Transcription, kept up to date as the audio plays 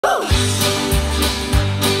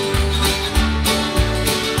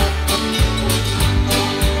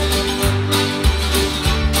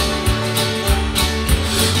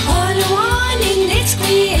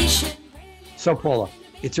So, Paula,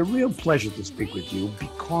 it's a real pleasure to speak with you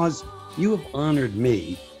because you have honored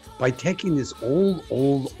me by taking this old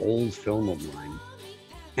film of mine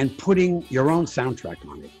and putting your own soundtrack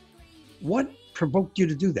on it. What provoked you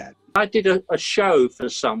to do that? I did a show for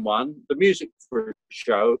someone, the music for a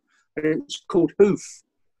show, and it's called Hoof.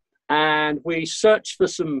 And we searched for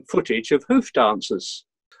some footage of hoof dancers.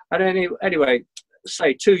 And anyway,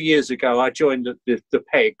 say 2 years ago, I joined the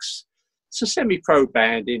Pegs. It's a semi-pro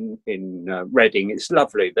band in Reading. It's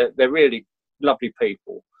lovely. They're really lovely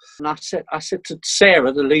people. And I said to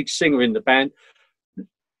Sarah, the lead singer in the band,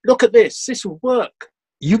 look at this. This will work.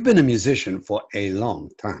 You've been a musician for a long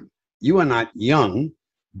time. You are not young,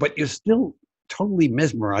 but you're still totally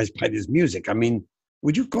mesmerized by this music. I mean,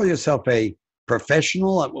 would you call yourself a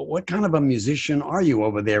professional? What kind of a musician are you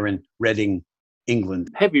over there in Reading, England?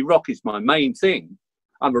 Heavy rock is my main thing.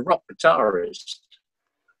 I'm a rock guitarist.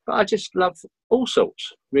 But I just love all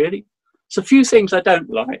sorts, really. There's a few things I don't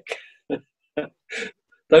like.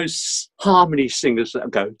 Those harmony singers that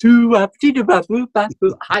go,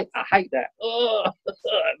 I hate that. Oh,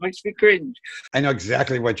 it makes me cringe. I know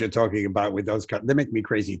exactly what you're talking about with those. They make me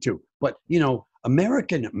crazy too. But, you know,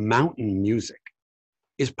 American mountain music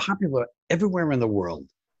is popular everywhere in the world.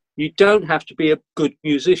 You don't have to be a good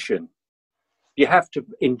musician. You have to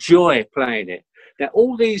enjoy playing it. Now,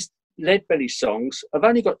 all these Leadbelly songs have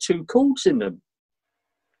only got 2 chords in them.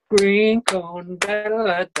 Green corn, da,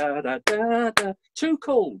 da, da, da, da. 2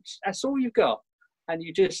 chords, that's all you've got. And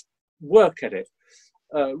you just work at it.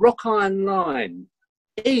 Rock Iron Line,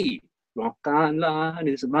 E. Rock Iron Line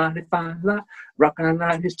is a mighty fine line. Rock Iron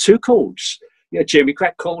Line is 2 chords. Yeah, Jimmy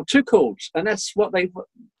Crack chord, 2 chords. And that's what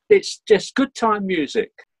it's just good time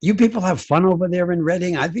music. You people have fun over there in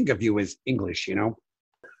Reading? I think of you as English, you know.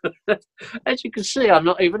 As you can see, I'm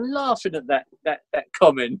not even laughing at that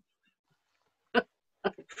comment.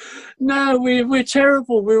 No, we're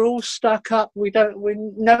terrible. We're all stuck up.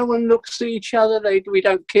 No one looks at each other. We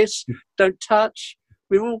don't kiss, don't touch.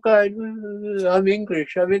 We're all going, I'm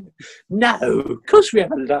English. I mean, no, of course we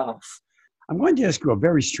have a laugh. I'm going to ask you a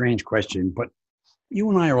very strange question, but you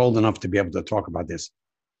and I are old enough to be able to talk about this.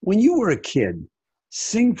 When you were a kid,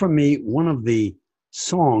 sing for me one of the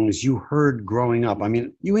songs you heard growing up. I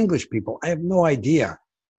mean, you English people, I have no idea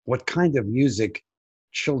what kind of music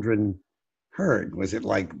children heard. Was it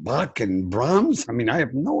like Bach and Brahms? I mean, I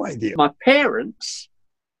have no idea. My parents,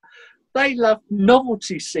 they love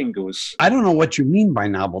novelty singles. I don't know what you mean by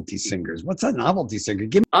novelty singers. What's a novelty singer?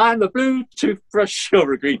 Give me. I'm a blue toothbrush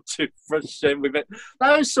or a green toothbrush.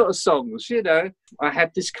 Those sort of songs, you know. I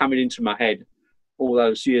had this coming into my head all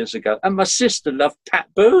those years ago. And my sister loved Pat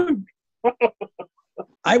Boone.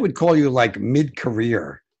 I would call you like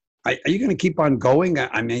mid-career. Are you going to keep on going?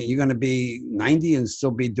 I mean, you're going to be 90 and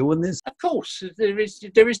still be doing this? Of course. There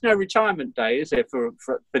is no retirement day, is there,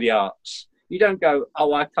 for the arts? You don't go,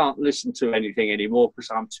 oh, I can't listen to anything anymore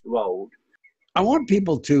because I'm too old. I want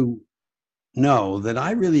people to know that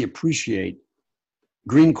I really appreciate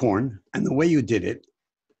Green Corn and the way you did it.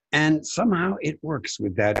 And somehow it works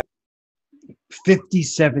with that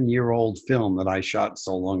 57-year-old film that I shot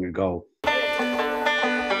so long ago.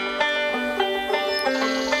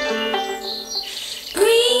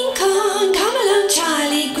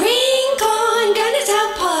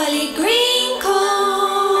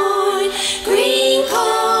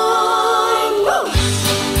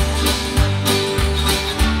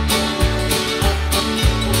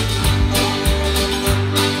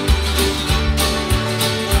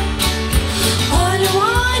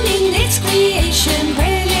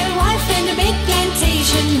 Brilliant wife and a big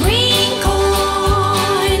plantation. Green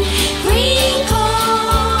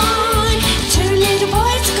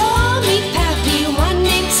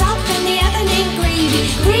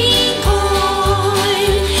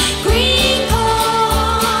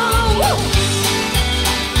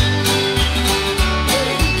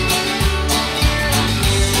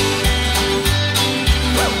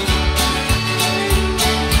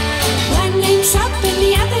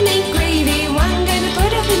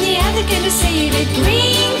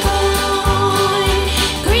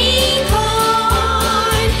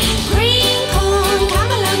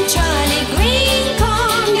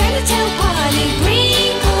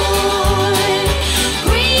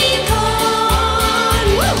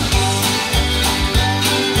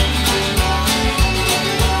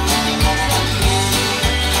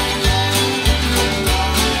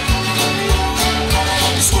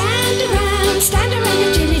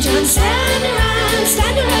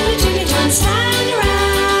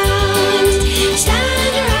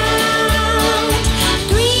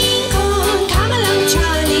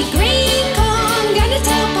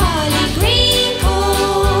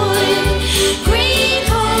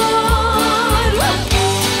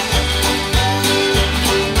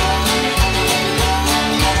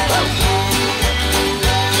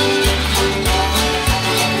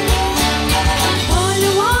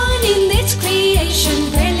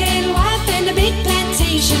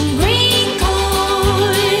station. Green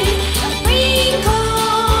corn, green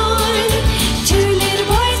corn. Two little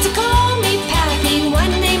boys to call me Pappy.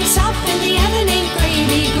 One named Sop and the other named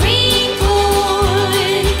Gravy. Green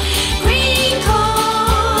corn, green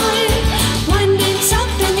corn. One named Sop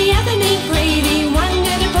and the other named Gravy. One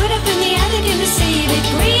gonna put up and the other gonna save it.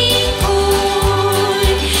 Green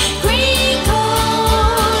corn, green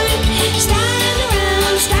corn.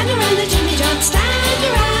 Stand around the Jimmy John. Stand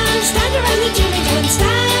around the Jimmy John.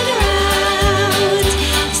 Stand around.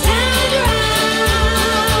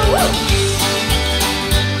 Woo!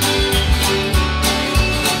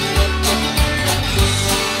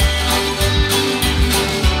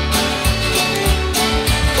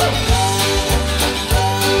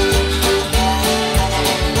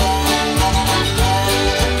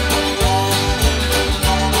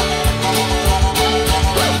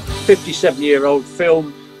 57-year-old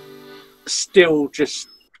film, still just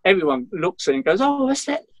everyone looks at it and goes, "Oh, it's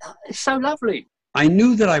so lovely." I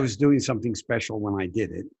knew that I was doing something special when I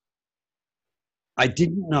did it. I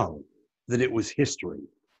didn't know that it was history,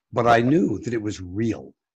 but I knew that it was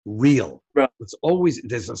real. Right.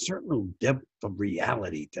 There's a certain depth of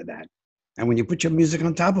reality to that. And when you put your music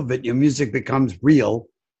on top of it, your music becomes real,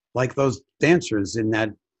 like those dancers in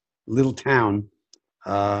that little town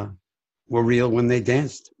were real when they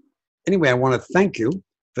danced. Anyway, I want to thank you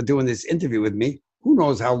for doing this interview with me. Who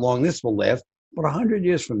knows how long this will last, but 100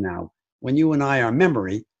 years from now, when you and I are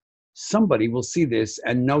memory, somebody will see this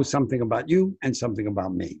and know something about you and something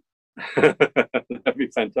about me. That'd be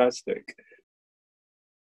fantastic.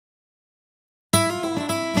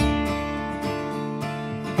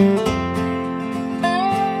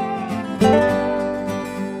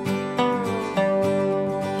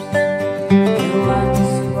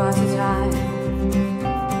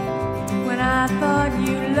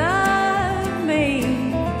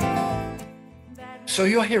 So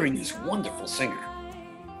you're hearing this wonderful singer.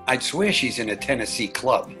 I'd swear she's in a Tennessee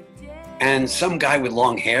club. And some guy with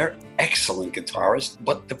long hair, excellent guitarist,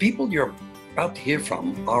 but the people you're about to hear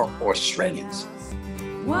from are Australians.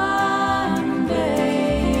 One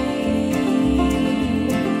day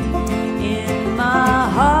in my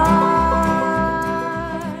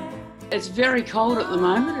heart. It's very cold at the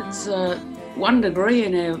moment. It's 1 degree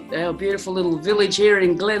in our beautiful little village here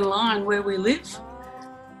in Glen Lyon where we live.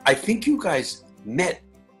 I think you guys met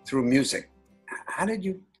through music. How did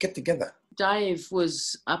you get together? Dave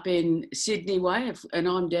was up in Sydney way, and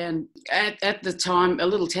I'm down at the time a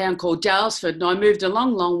little town called Dalesford, and I moved a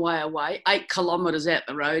long way away, 8 kilometres out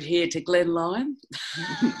the road here to Glen Lyon.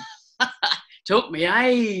 Took me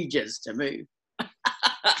ages to move.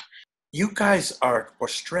 You guys are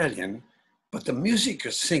Australian, but the music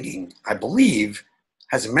you're singing, I believe,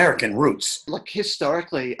 has American roots. Like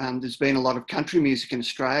historically, there's been a lot of country music in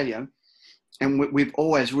Australia, and we've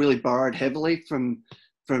always really borrowed heavily from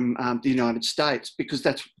the United States, because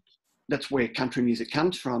that's where country music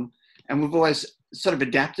comes from, and we've always sort of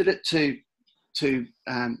adapted it to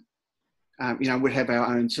we'd have our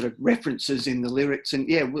own sort of references in the lyrics, and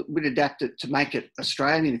yeah, we'd adapt it to make it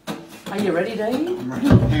Australian. Are you ready, Davey? I'm ready.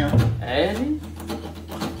 Hang on. And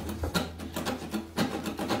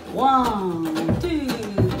 1, 2,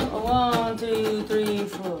 1, 2, 3,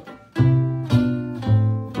 4.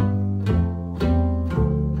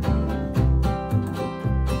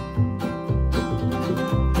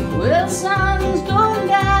 Well, sun's going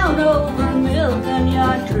down over a milk and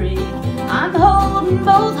yard tree. I'm holding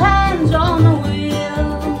both hands on the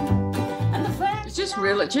wheel. And it's just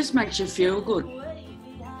real, it just makes you feel good.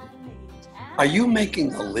 Are you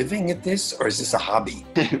making a living at this, or is this a hobby?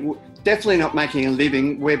 Definitely not making a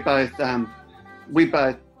living. We both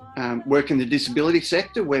work in the disability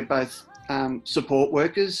sector. We're both support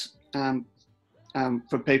workers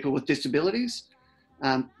for people with disabilities.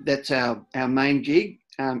 That's our main gig.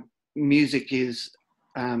 Music is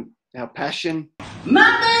our passion.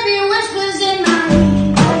 My baby whispers in my ear.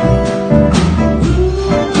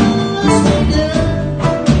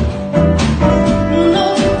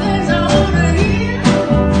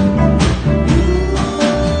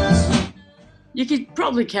 You could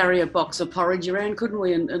probably carry a box of porridge around, couldn't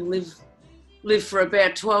we, and live for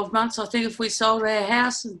about 12 months, I think, if we sold our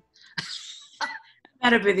house. And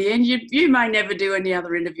that'd be the end. You may never do any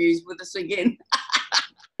other interviews with us again.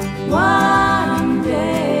 One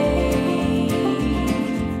day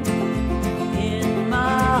in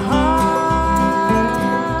my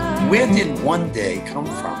heart. Where did One Day come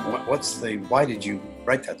from? Why did you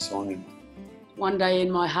write that song? One day in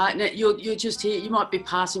my heart. Now, you're just here, you might be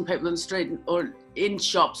passing people in the street or in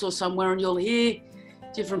shops or somewhere, and you'll hear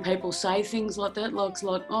different people say things like that, like,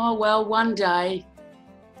 oh, well, one day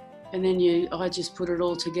and then I just put it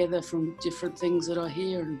all together from different things that I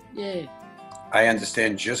hear, and yeah. I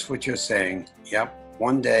understand just what you're saying. Yep.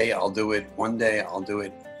 One day I'll do it. One day I'll do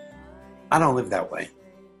it. I don't live that way.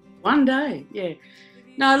 One day, yeah.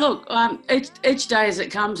 No, look, each day as it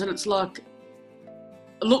comes, and it's like,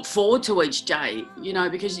 look forward to each day, you know,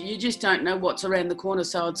 because you just don't know what's around the corner.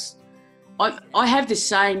 So I have this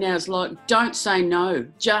saying now, it's like, don't say no,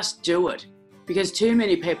 just do it. Because too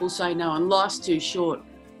many people say no, and life's too short.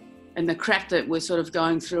 And the crap that we're sort of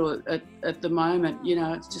going through at the moment, you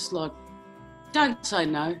know, it's just like, don't say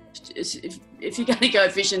no. If you're going to go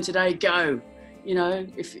fishing today, go. You know,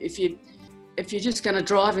 if you're just going to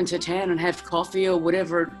drive into town and have coffee or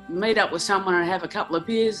whatever, meet up with someone and have a couple of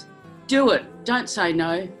beers, do it. Don't say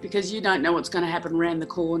no, because you don't know what's going to happen around the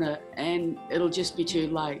corner, and it'll just be too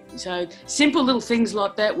late. So simple little things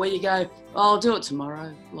like that where you go, oh, I'll do it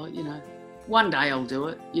tomorrow. Like, you know, one day I'll do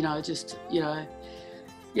it. You know, just, you know,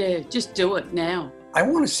 yeah, just do it now. I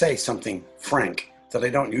want to say something frank that I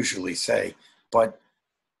don't usually say, but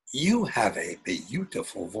you have a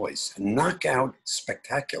beautiful voice, knockout,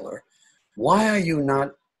 spectacular. Why are you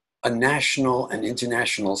not a national and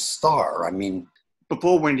international star? I mean,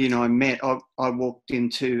 before Wendy and I met, I walked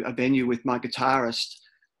into a venue with my guitarist,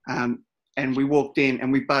 and we walked in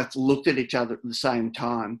and we both looked at each other at the same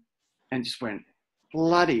time and just went,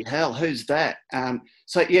 bloody hell, who's that?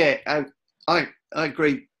 So yeah, I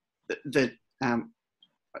agree that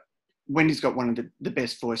Wendy's got one of the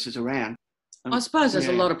best voices around. I suppose there's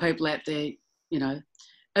a lot of people out there, you know,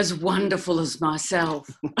 as wonderful as myself.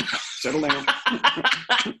 Settle down.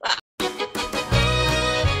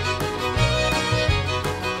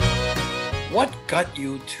 what got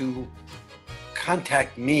you to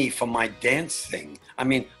contact me for my dance thing? I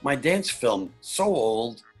mean, my dance film, so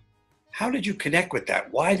old. How did you connect with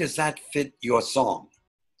that? Why does that fit your song?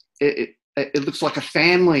 It looks like a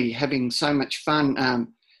family having so much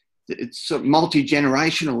fun. It's sort of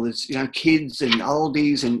multi-generational. There's, you know, kids and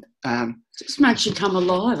oldies, and it just makes you come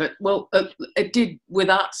alive. It did with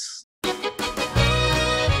us.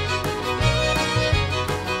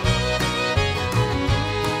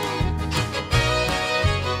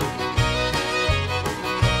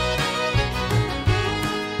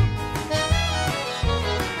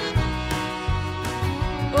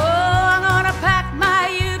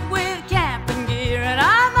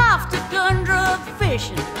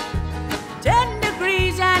 Fishing. 10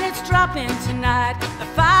 degrees and it's dropping tonight. The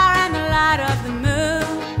fire and the light of the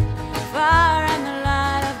moon. Fire and the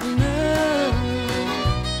light of the moon.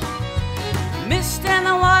 Mist and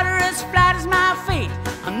the water as flat as my feet.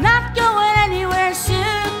 I'm not going anywhere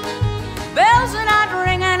soon. Bells are not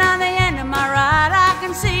ringing on the end of my ride. I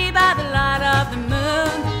can see by the light of the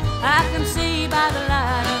moon. I can see by the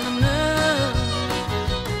light of the moon.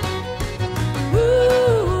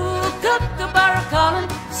 Ooh, kookaburra calling,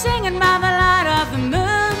 singing by the light of the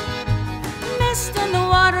moon. Mist in the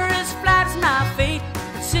water as flat as my feet.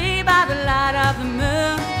 Can see by the light of the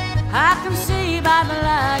moon. I can see by the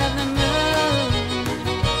light of the moon.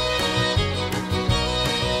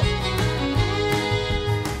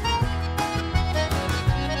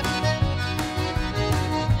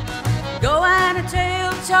 Go and a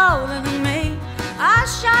tale taller than me,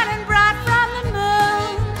 eyes shining bright from the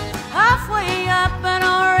moon. Halfway up an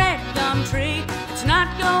old red gum tree, it's not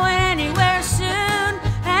going anywhere soon,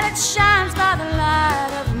 and it shines by the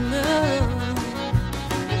light of the moon.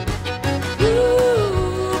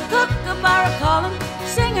 Ooh, kookaburra calling,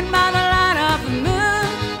 singing by the light of the moon.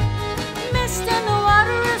 Mist in the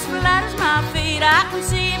water as flat as my feet. I can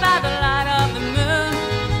see by the light of the moon.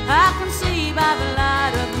 I can see by the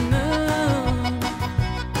light of the moon.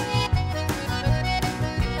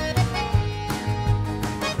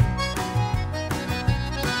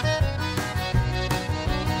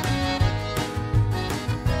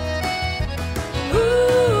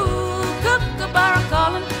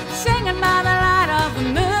 Singing by the light of the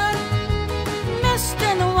moon. Mist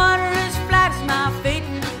in the water as flat as my feet.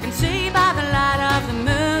 Can see by the light of the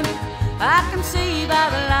moon. I can see by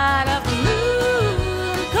the light of the moon.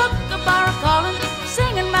 Kookaburra calling,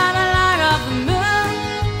 singing by the light of the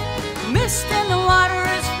moon. Mist in the water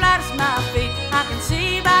as flat as my feet. I can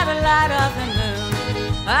see by the light of the moon.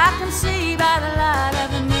 I can see by the light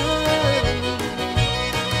of the moon.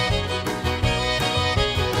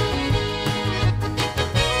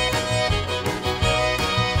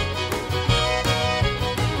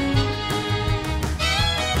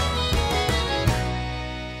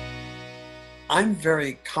 I'm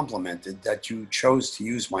very complimented that you chose to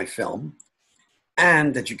use my film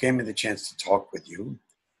and that you gave me the chance to talk with you.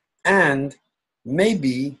 And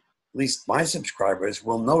maybe, at least my subscribers,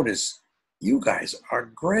 will notice you guys are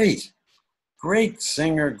great. Great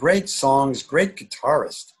singer, great songs, great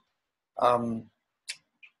guitarist. I'm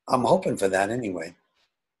hoping for that anyway.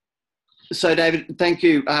 So, David, thank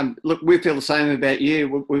you. Look, we feel the same about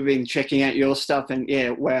you. We've been checking out your stuff, and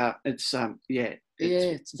yeah, wow, it's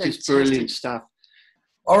it's just brilliant stuff.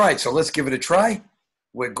 All right, so let's give it a try.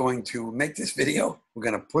 We're going to make this video. We're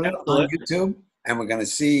going to put it on YouTube, and we're going to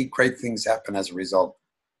see great things happen as a result.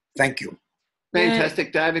 Thank you.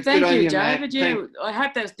 Fantastic, David. Thank Good on you, you, David. mate. Yeah, I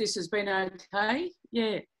hope that this has been okay.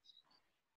 Yeah.